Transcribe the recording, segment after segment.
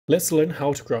Let's learn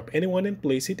how to crop anyone and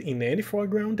place it in any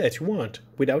foreground that you want,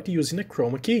 without using a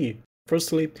chroma key.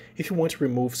 Firstly, if you want to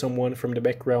remove someone from the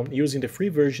background using the free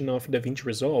version of Davinci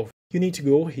Resolve, you need to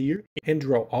go here and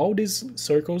draw all these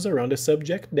circles around the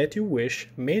subject that you wish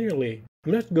manually.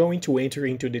 I'm not going to enter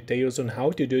into details on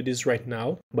how to do this right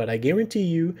now, but I guarantee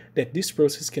you that this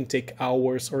process can take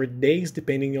hours or days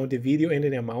depending on the video and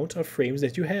the amount of frames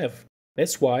that you have.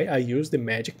 That's why I use the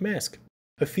Magic Mask,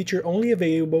 a feature only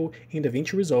available in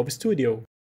Davinci Resolve Studio.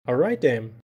 Alright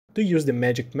then, to use the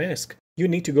Magic Mask, you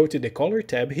need to go to the Color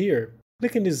tab here.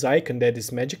 Click on this icon that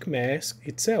is Magic Mask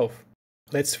itself.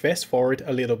 Let's fast forward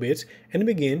a little bit and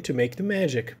begin to make the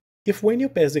magic. If when you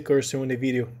pass the cursor on the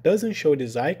video doesn't show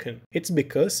this icon, it's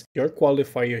because your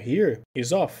qualifier here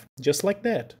is off, just like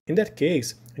that. In that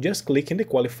case, just click in the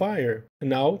qualifier.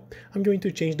 Now, I'm going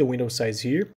to change the window size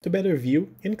here to better view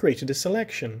and create the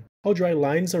selection. I'll draw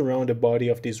lines around the body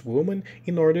of this woman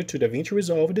in order to Davinci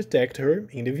Resolve detect her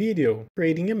in the video,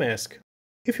 creating a mask.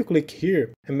 If you click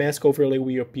here, a mask overlay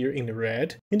will appear in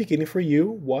red, indicating for you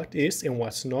what is and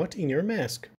what's not in your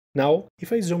mask. Now,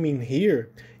 if I zoom in here,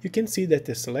 you can see that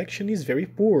the selection is very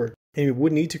poor, and we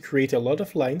would need to create a lot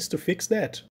of lines to fix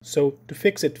that. So, to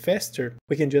fix it faster,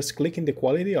 we can just click in the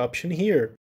quality option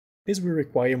here. This will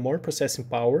require more processing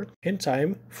power and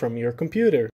time from your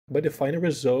computer, but the final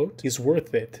result is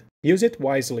worth it. Use it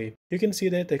wisely. You can see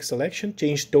that the selection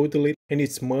changed totally and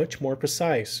it's much more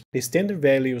precise. The standard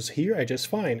values here are just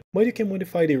fine, but you can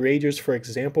modify the radius, for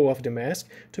example, of the mask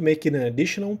to make it an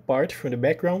additional part from the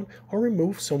background or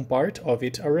remove some part of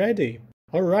it already.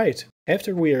 Alright,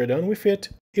 after we are done with it,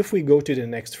 if we go to the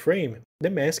next frame, the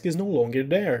mask is no longer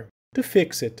there. To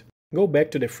fix it, go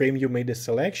back to the frame you made the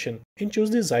selection and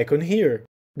choose this icon here.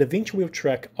 Davinci will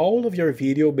track all of your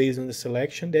video based on the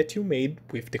selection that you made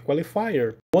with the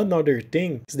qualifier. One other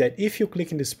thing is that if you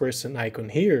click in this person icon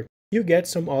here, you get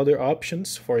some other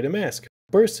options for the mask.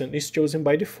 Person is chosen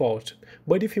by default,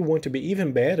 but if you want to be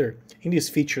even better, in these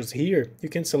features here, you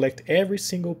can select every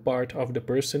single part of the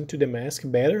person to the mask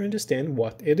better understand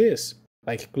what it is,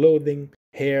 like clothing,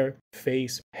 hair,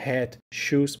 face, hat,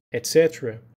 shoes,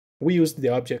 etc. We used the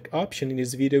object option in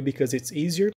this video because it's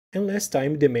easier and less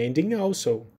time demanding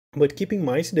also. But keep in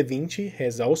mind Davinci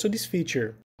has also this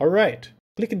feature. Alright,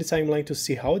 click in the timeline to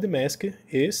see how the mask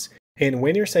is, and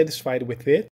when you're satisfied with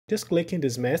it, just click in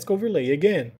this mask overlay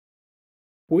again.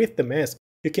 With the mask,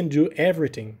 you can do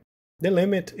everything. The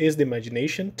limit is the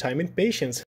imagination, time and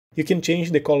patience. You can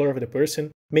change the color of the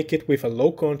person, make it with a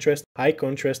low contrast, high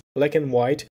contrast, black and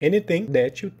white, anything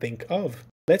that you think of.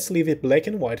 Let's leave it black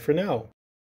and white for now.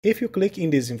 If you click in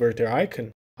this inverter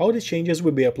icon, all the changes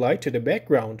will be applied to the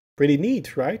background. Pretty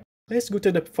neat, right? Let's go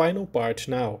to the final part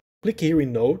now. Click here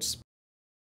in Notes,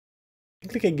 and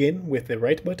click again with the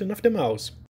right button of the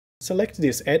mouse. Select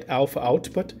this Add Alpha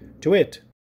Output to it.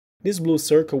 This blue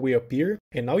circle will appear,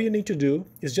 and all you need to do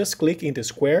is just click in the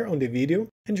square on the video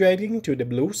and drag it into the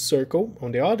blue circle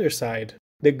on the other side.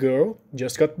 The girl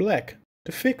just got black.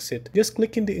 To fix it, just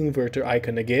click in the inverter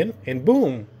icon again, and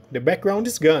boom! The background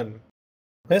is gone.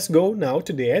 Let's go now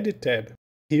to the Edit tab.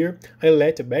 Here, I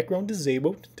let the background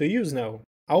disabled to use now.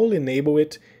 I will enable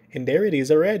it, and there it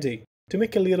is already. To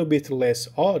make it a little bit less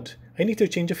odd, I need to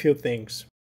change a few things.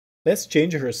 Let's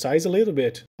change her size a little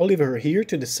bit. I'll leave her here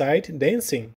to the side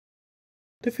dancing.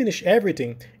 To finish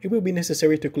everything, it will be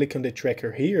necessary to click on the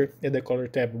tracker here at the Color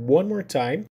tab one more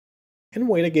time, and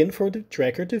wait again for the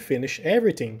tracker to finish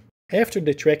everything. After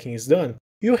the tracking is done,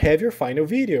 you'll have your final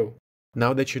video.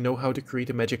 Now that you know how to create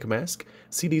a magic mask,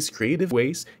 see these creative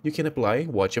ways you can apply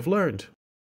what you've learned.